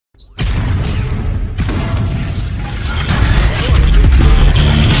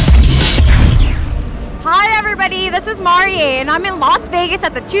this is Marie, and I'm in Las Vegas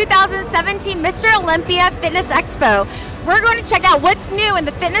at the 2017 Mr. Olympia Fitness Expo. We're going to check out what's new in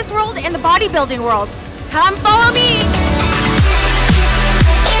the fitness world and the bodybuilding world. Come follow me.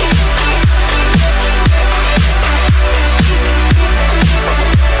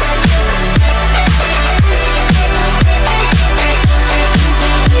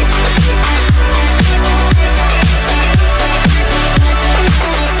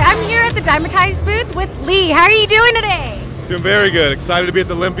 Dymatize booth with Lee. How are you doing today? Doing very good. Excited to be at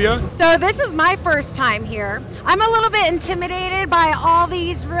the Olympia. So this is my first time here. I'm a little bit intimidated by all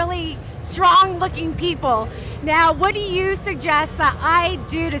these really strong looking people. Now, what do you suggest that I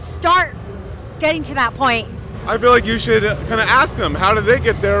do to start getting to that point? I feel like you should kind of ask them, how did they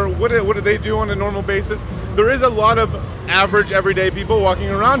get there? What do they do on a normal basis? There is a lot of average everyday people walking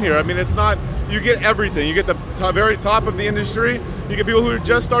around here. I mean, it's not, you get everything. You get the very top of the industry. You get people who are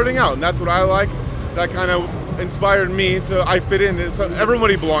just starting out, and that's what I like. That kind of inspired me to, I fit in.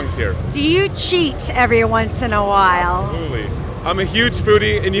 Everybody belongs here. Do you cheat every once in a while? Absolutely. I'm a huge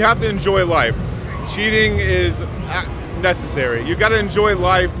foodie, and you have to enjoy life. Cheating is necessary. You got to enjoy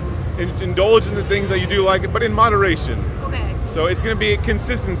life, indulge in the things that you do like, but in moderation. Okay. So it's going to be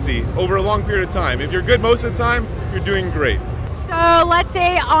consistency over a long period of time. If you're good most of the time, you're doing great. So let's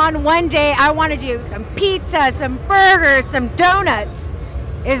say on one day I want to do some pizza, some burgers, some donuts.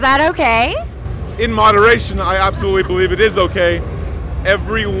 Is that okay? In moderation, I absolutely believe it is okay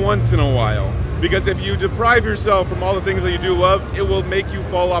every once in a while. Because if you deprive yourself from all the things that you do love, it will make you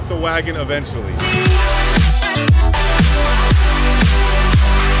fall off the wagon eventually.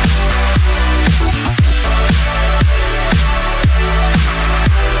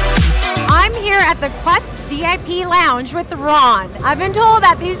 At the Quest VIP Lounge with Ron. I've been told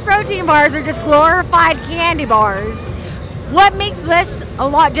that these protein bars are just glorified candy bars. What makes this a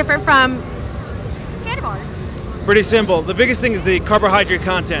lot different from candy bars? Pretty simple. The biggest thing is the carbohydrate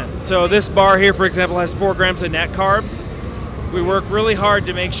content. So this bar here, for example, has 4 grams of net carbs. We work really hard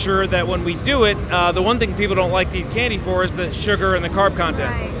to make sure that when we do it, the one thing people don't like to eat candy for is the sugar and the carb content.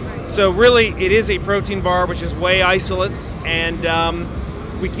 Right. So really, it is a protein bar, which is whey isolates, and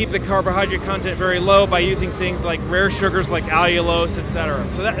we keep the carbohydrate content very low by using things like rare sugars like allulose, etc.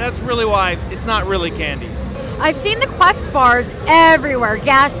 So that's really why it's not really candy. I've seen the Quest bars everywhere,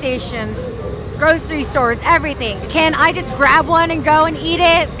 gas stations, grocery stores, everything. Can I just grab one and go and eat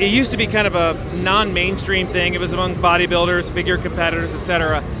it? It used to be kind of a non-mainstream thing. It was among bodybuilders, figure competitors,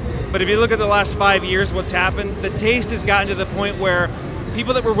 etc. But if you look at the last 5 years, what's happened, the taste has gotten to the point where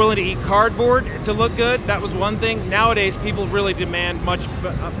people that were willing to eat cardboard to look good, that was one thing. Nowadays, people really demand much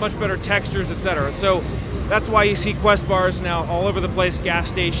better textures, etc. So that's why you see Quest bars now all over the place, gas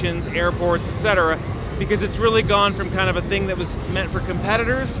stations, airports, etc. Because it's really gone from kind of a thing that was meant for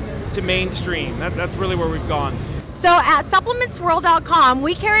competitors to mainstream. That's really where we've gone. So at supplementsworld.com,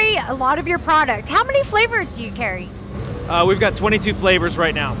 we carry a lot of your product. How many flavors do you carry? We've got 22 flavors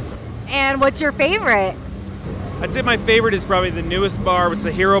right now. And what's your favorite? I'd say my favorite is probably the newest bar, it's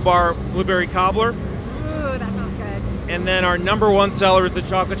the Hero Bar Blueberry Cobbler. Ooh, that sounds good. And then our #1 seller is the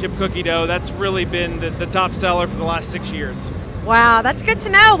chocolate chip cookie dough. That's really been the top seller for the last 6 years. Wow, that's good to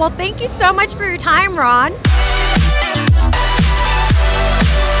know. Well, thank you so much for your time, Ron.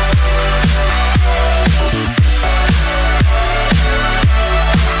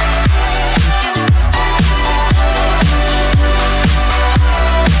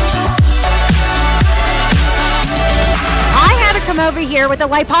 Over here with the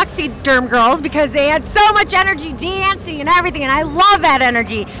Lipoxyderm girls because they had so much energy dancing and everything, and I love that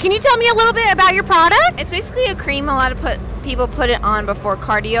energy. Can you tell me a little bit about your product? It's basically a cream. A lot of people put it on before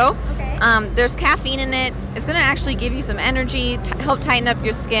cardio. Okay. There's caffeine in it. It's going to actually give you some energy, help tighten up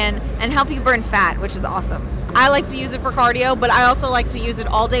your skin, and help you burn fat, which is awesome. I like to use it for cardio, but I also like to use it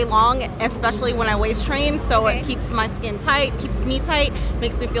all day long, especially when I waist train, so It keeps my skin tight, keeps me tight,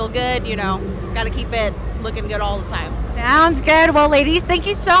 makes me feel good, you know, got to keep it looking good all the time. Sounds good. Well, ladies, thank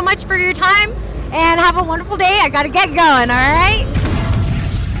you so much for your time, and have a wonderful day. I got to get going, all right?